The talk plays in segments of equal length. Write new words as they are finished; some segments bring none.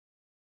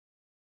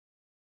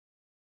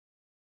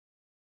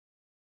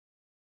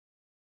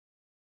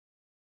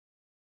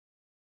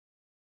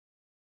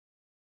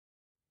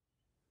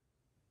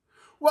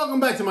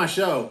Welcome back to my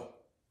show.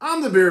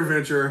 I'm the Beer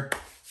Adventurer.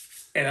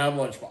 And I'm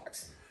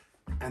Lunchbox.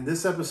 And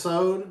this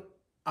episode,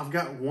 I've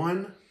got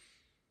one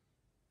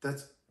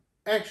that's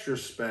extra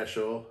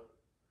special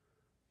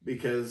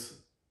because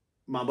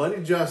my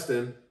buddy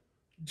Justin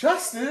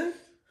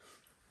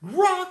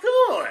Rock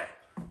on!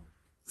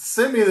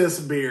 sent me this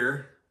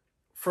beer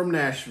from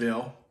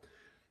Nashville.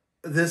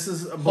 This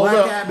is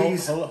Black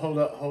Abbey's. Hold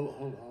up.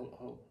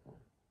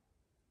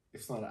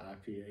 It's not an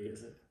IPA,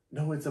 is it?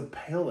 No, it's a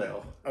pale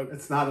ale.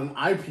 It's not an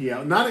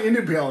IPA, not an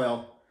Indian pale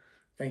ale.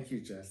 Thank you,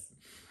 Justin.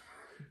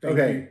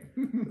 Okay,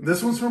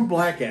 this one's from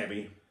Black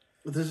Abbey.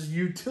 This is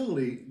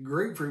utility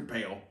grapefruit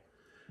pale.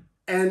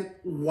 And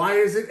why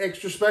is it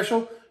extra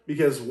special?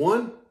 Because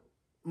one,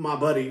 my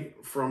buddy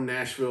from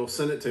Nashville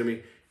sent it to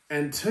me.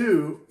 And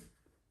two,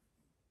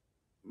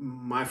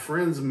 my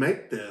friends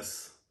make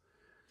this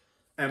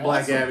at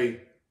Black Abbey.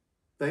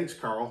 Thanks,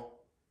 Carl.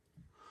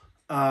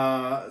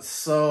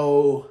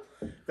 So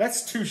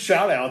That's 2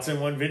 shout-outs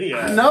in one video.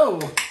 I know,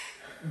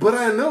 but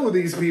I know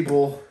these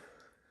people.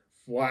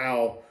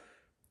 Wow.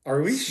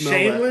 Are we Smell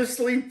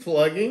shamelessly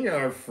plugging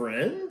our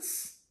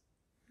friends?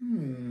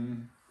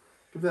 Give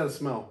that a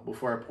smell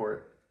before I pour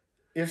it.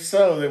 If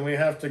so, then we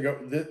have to go.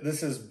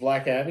 This is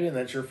Black Abbey, and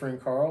that's your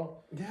friend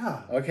Carl?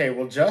 Yeah. Okay,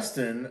 well,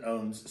 Justin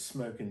owns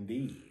Smokin'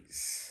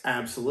 D's.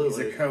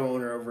 Absolutely. He's a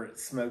co-owner over at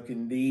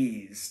Smokin'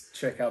 D's.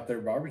 Check out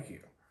their barbecue.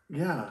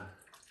 Yeah.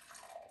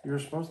 You're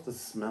supposed to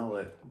smell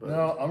it. But...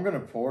 No, I'm going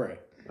to pour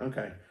it.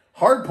 Okay.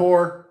 Hard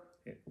pour.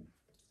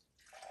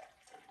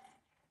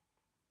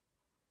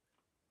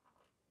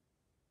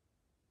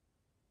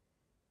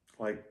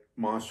 Like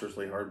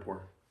monstrously hard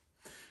pour.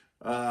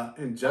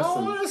 And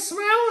Justin, I want to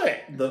smell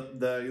it.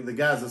 the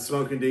guys at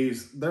Smokin'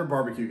 D's, they're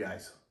barbecue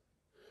guys.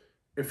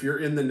 If you're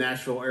in the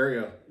Nashville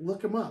area,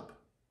 look them up.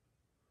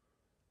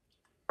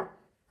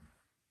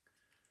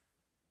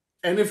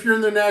 And if you're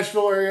in the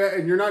Nashville area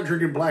and you're not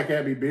drinking Black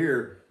Abbey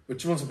beer,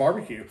 Which one's a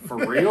barbecue? for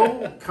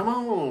real, come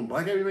on.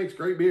 Black Abbey makes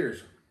great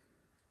beers.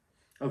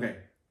 Okay.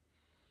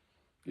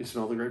 You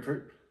smell the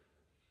grapefruit?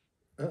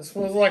 That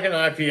smells like an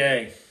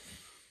IPA.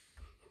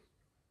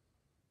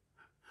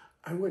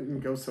 I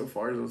wouldn't go so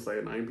far as to say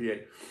an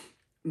IPA.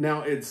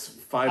 Now it's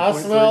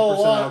 5.3%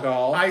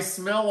 alcohol. I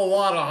smell a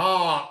lot of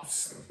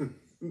hops.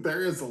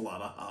 There is a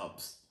lot of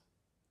hops.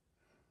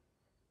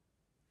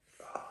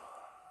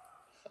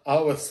 I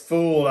was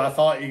fooled. I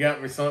thought you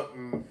got me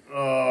something.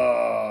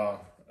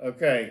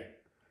 Okay.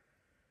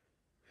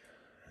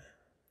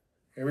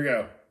 Here we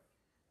go.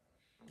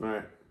 All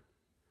right.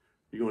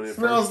 You going in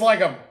Smells first?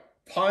 like a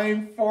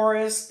pine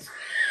forest.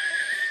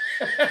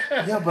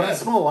 Yeah, but I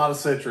smell a lot of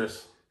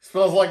citrus.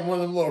 Smells like one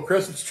of them little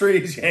Christmas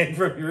trees you hang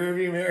from your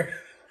rearview mirror.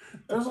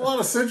 There's a lot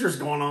of citrus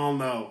going on,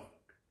 though.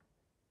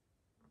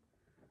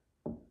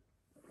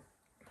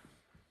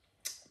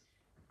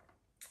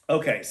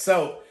 Okay,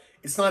 so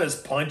it's not as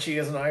punchy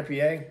as an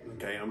IPA,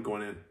 Okay, I'm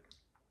going in.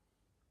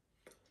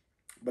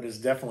 but it's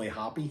definitely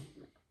hoppy.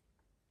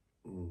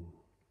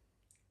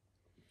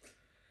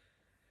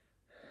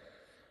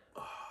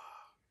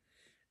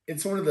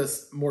 It's one of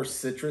the more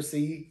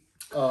citrusy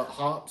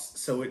hops,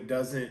 so it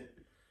doesn't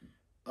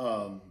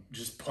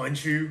just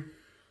punch you.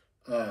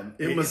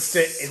 It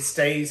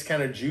stays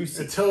kind of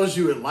juicy. It tells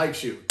you it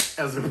likes you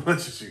as it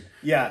punches you.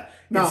 Yeah,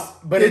 No,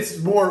 but it's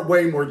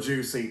way more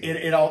juicy.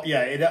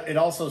 It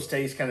also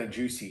stays kind of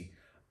juicy.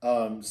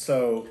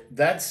 So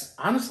that's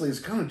Honestly, it's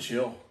kind of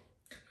chill.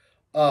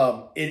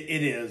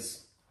 it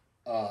is.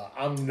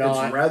 I'm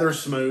not. It's rather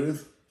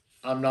smooth.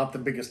 I'm not the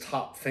biggest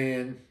hop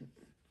fan.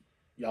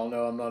 Y'all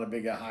know I'm not a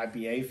big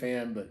IPA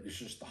fan, but it's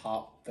just the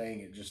hop thing.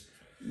 It just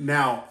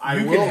Now,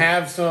 you can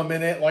have some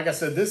in it. Like I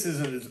said, this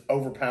isn't as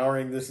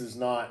overpowering. This is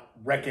not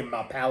wrecking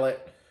my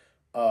palate.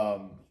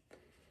 Now,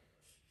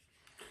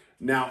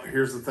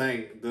 here's the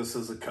thing. This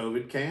is a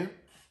COVID can.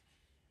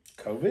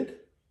 COVID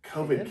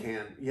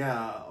Can.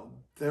 Yeah.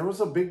 There was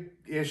a big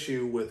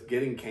issue with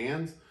getting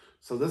cans.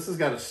 So this has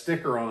got a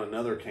sticker on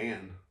another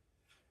can.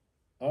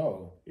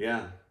 Oh.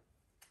 Yeah.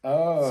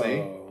 Oh.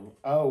 See?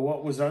 Oh,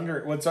 what was under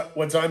it? What's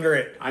under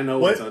it? I know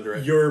what's under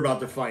it. You're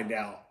about to find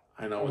out.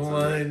 I know what's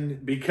under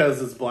it.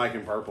 Because it's black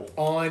and purple.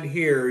 On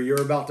here,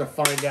 you're about to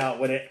find out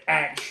what it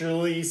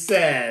actually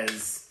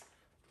says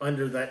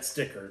under that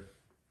sticker.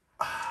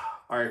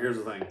 All right, here's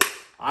the thing.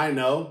 I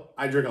know.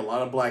 I drink a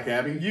lot of Black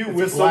Abbey. You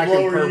It's black and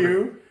whistleblower,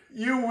 purple.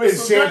 you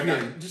It's whistleblower.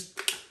 champion.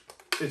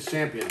 It's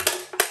champion.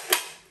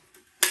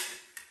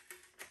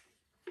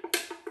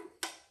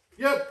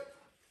 Yep.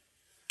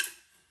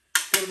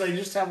 So they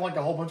just have like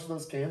a whole bunch of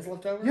those cans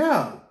left over?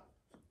 Yeah.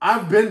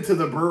 I've been to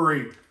the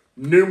brewery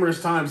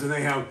numerous times and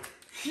they have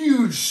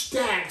huge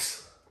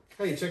stacks.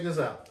 Hey, check this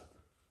out.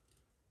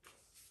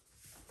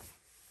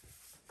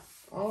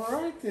 All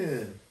right,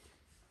 then.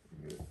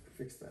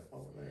 Fix that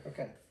over there.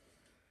 Okay.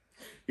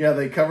 Yeah,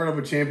 they covered up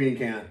a champion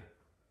can.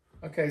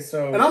 Okay,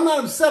 so... And I'm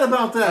not upset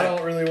about I that.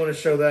 don't really want to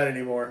show that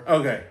anymore.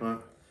 Okay.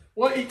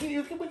 Well, we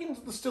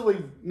can still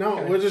leave... No,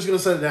 Okay. we're just going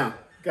to set it down.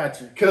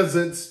 Gotcha. Because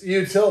it's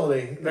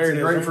utility. There It's it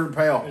a is. grapefruit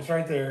pale. It's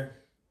right there.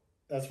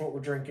 That's what we're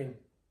drinking.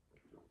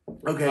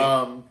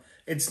 Okay.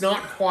 It's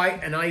not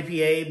quite an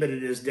IPA, but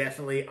it is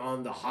definitely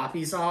on the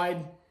hoppy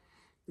side.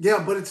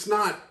 Yeah, but it's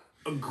not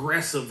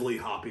aggressively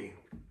hoppy.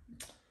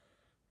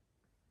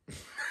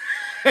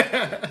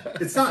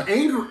 It's not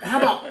angry. How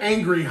about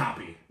angry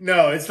hoppy?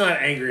 No, it's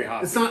not angry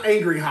hoppy. It's not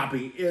angry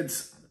hoppy.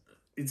 It's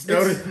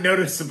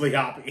noticeably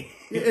hoppy.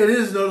 It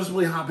is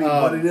noticeably hoppy,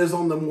 but it is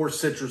on the more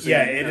citrusy.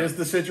 Yeah, it is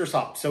the citrus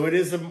hop. So it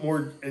is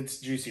it's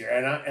juicier.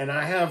 And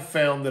I have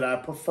found that I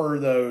prefer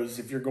those.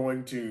 If you're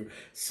going to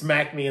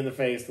smack me in the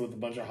face with a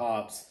bunch of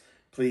hops,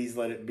 please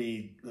let it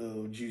be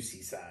the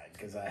juicy side,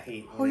 because I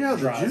hate when it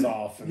dries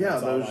off. And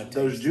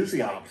those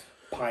juicy hops.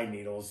 Pine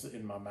needles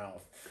in my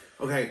mouth.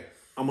 Okay,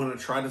 I'm going to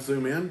try to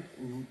zoom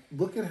in.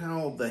 Look at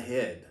how the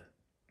head.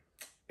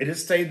 It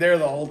has stayed there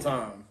the whole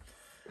time.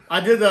 I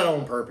did that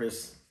on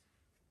purpose.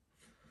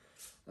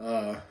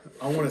 I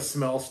want to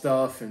smell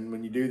stuff, and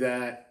when you do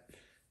that,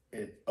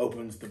 it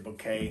opens the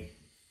bouquet.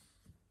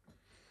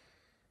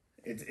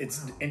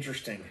 It's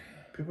interesting.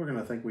 People are going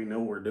to think we know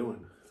what we're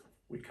doing.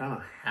 We kind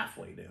of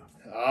halfway do.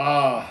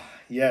 Ah,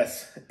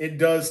 yes. It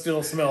does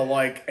still smell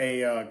like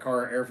a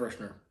car air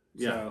freshener.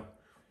 Yeah. So.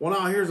 Well,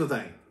 now, here's the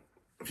thing.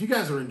 If you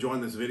guys are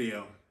enjoying this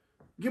video,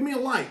 give me a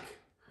like.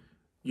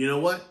 You know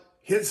what?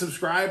 Hit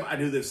subscribe. I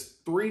do this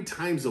 3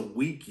 times a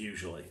week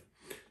usually.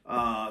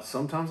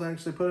 Sometimes I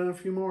actually put in a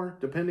few more,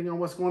 depending on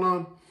what's going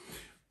on.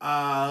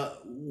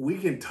 We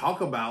can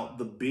talk about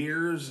the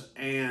beers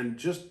and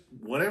just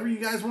whatever you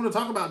guys want to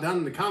talk about down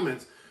in the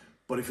comments.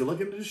 But if you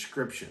look in the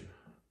description,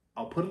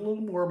 I'll put a little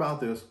more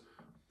about this,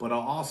 but I'll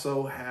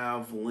also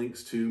have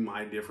links to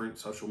my different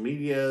social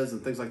medias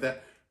and things like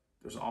that.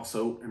 There's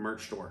also a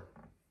merch store.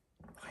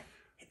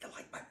 Hit the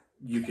like button.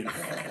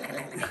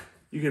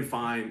 You can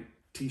find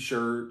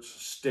t-shirts,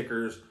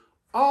 stickers,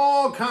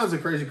 all kinds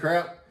of crazy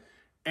crap.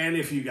 And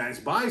if you guys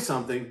buy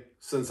something,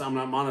 since I'm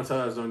not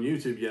monetized on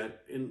YouTube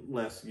yet,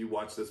 unless you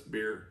watch this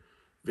beer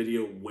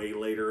video way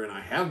later and I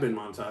have been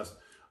monetized,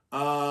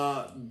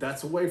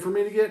 that's a way for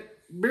me to get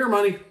beer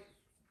money.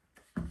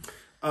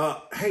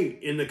 Hey,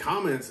 in the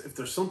comments, if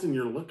there's something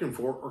you're looking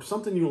for or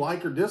something you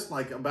like or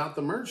dislike about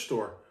the merch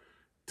store,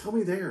 tell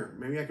me there.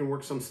 Maybe I can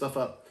work some stuff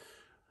up.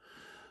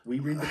 We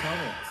read the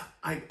comments.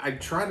 I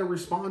try to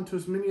respond to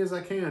as many as I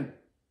can.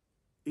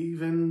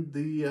 Even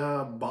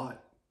the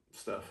bot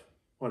stuff.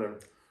 Whatever.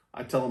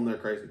 I tell them they're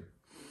crazy.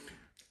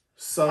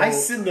 So I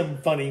send them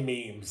funny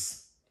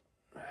memes.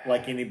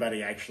 Like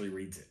anybody actually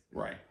reads it.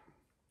 Right.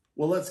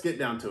 Well, let's get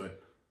down to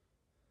it.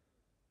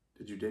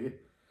 Did you dig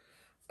it?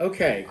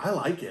 Okay. I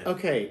like it.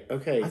 Okay.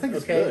 I think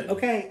it's good.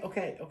 Okay.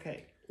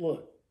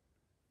 Look.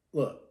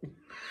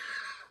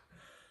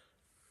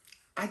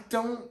 I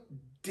don't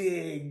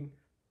dig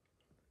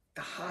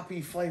the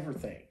hoppy flavor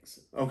things.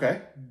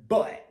 Okay.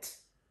 But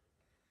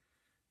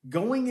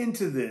going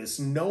into this,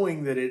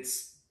 knowing that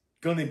it's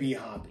going to be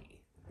hoppy,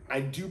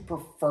 I do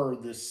prefer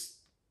this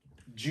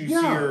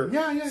juicier,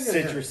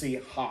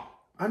 citrusy hop.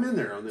 I'm in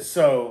there on this.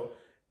 So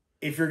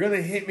if you're going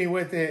to hit me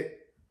with it,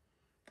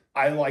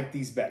 I like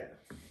these better.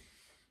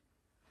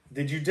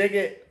 Did you dig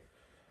it?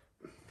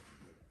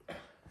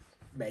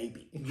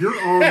 Maybe. You're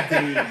on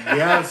the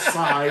yes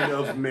side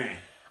of meh.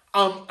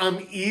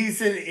 I'm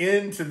easing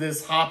into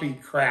this hoppy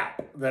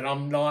crap that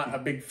I'm not a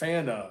big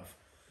fan of.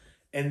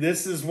 And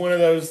this is one of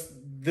those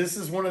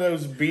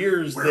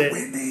beers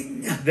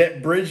that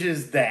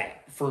bridges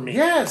that for me.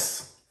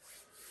 Yes.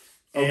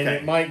 And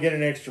it might get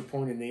an extra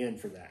point in the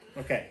end for that.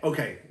 Okay.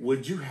 Okay.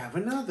 Would you have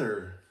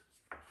another?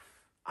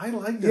 I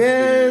like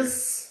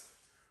this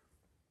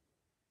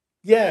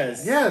beer.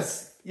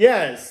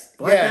 Yes.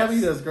 Black Abbey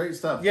does great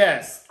stuff.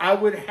 Yes. I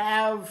would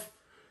have.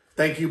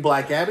 Thank you,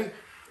 Black Abbey.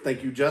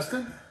 Thank you,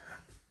 Justin.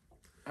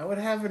 I would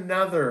have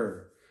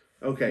another.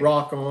 Okay.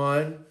 Rock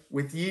On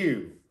with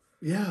you.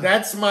 Yeah.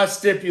 That's my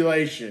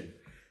stipulation.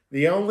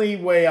 The only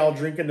way I'll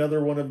drink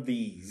another one of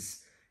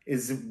these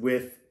is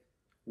with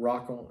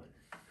Rock On.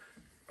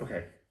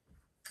 Okay.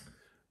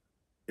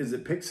 Is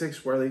it pick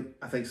 6 worthy?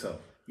 I think so.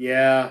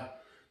 Yeah.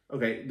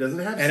 Okay. Does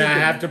it have And I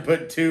have to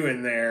put 2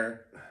 in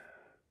there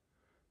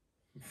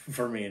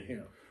for me and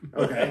him.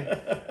 Okay.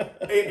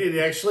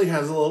 it actually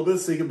has a little bit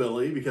of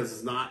seekability because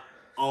it's not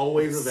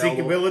always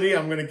available. Seekability,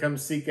 I'm going to come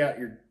seek out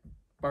your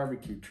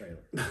barbecue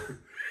trailer.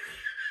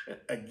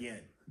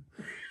 Again.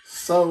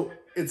 So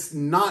it's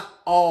not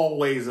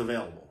always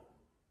available.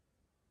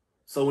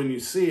 So when you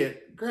see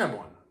it, grab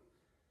one.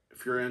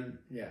 If you're in,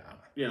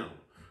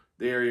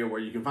 the area where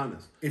you can find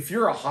this. If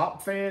you're a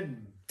hop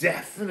fan,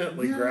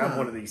 definitely grab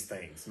one of these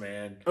things,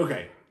 man.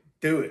 Okay.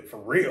 Do it for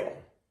real.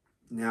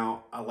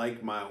 Now, I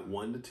like my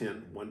 1 to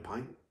 10, 1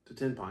 pint to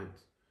 10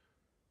 pints.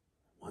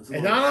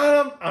 And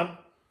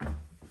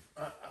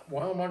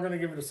why am I going to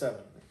give it a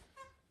 7?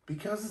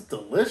 Because it's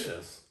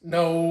delicious.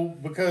 No,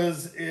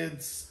 because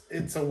it's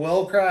a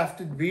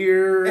well-crafted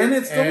beer. And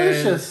it's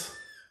delicious.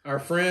 Our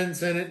friend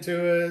sent it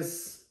to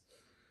us.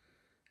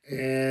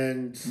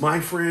 And my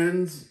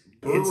friends,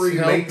 Brewery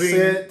makes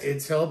it.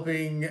 It's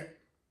helping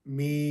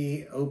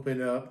me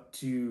open up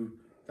to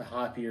the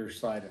hoppier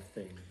side of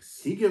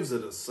things. He gives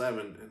it a 7,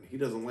 and he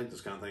doesn't like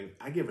this kind of thing.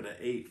 I give it an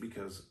 8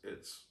 because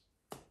it's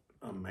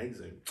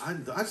amazing. I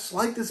just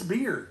like this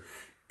beer.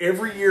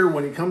 Every year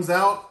when it comes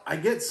out, I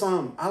get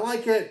some. I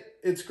like it.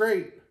 It's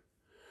great.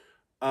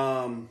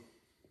 And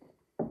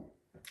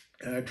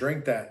I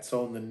drank that,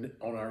 so on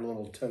our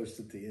little toast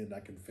at the end,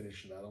 I can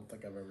finish it. I don't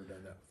think I've ever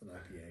done that with an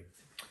IPA.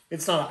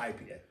 It's not an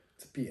IPA.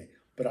 It's a PA.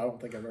 But I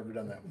don't think I've ever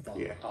done that with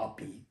an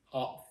hoppy,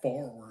 hop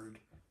forward,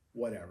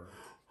 whatever.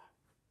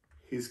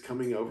 He's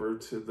coming over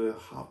to the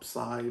hop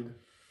side.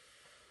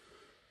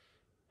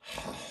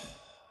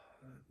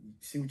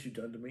 See what you've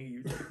done to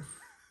me?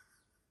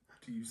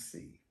 Do you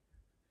see?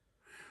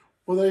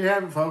 Well, there you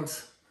have it,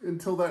 folks.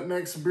 Until that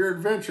next beer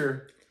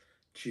adventure.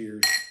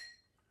 Cheers.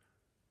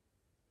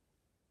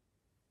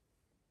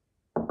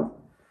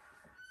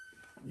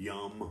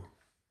 Yum.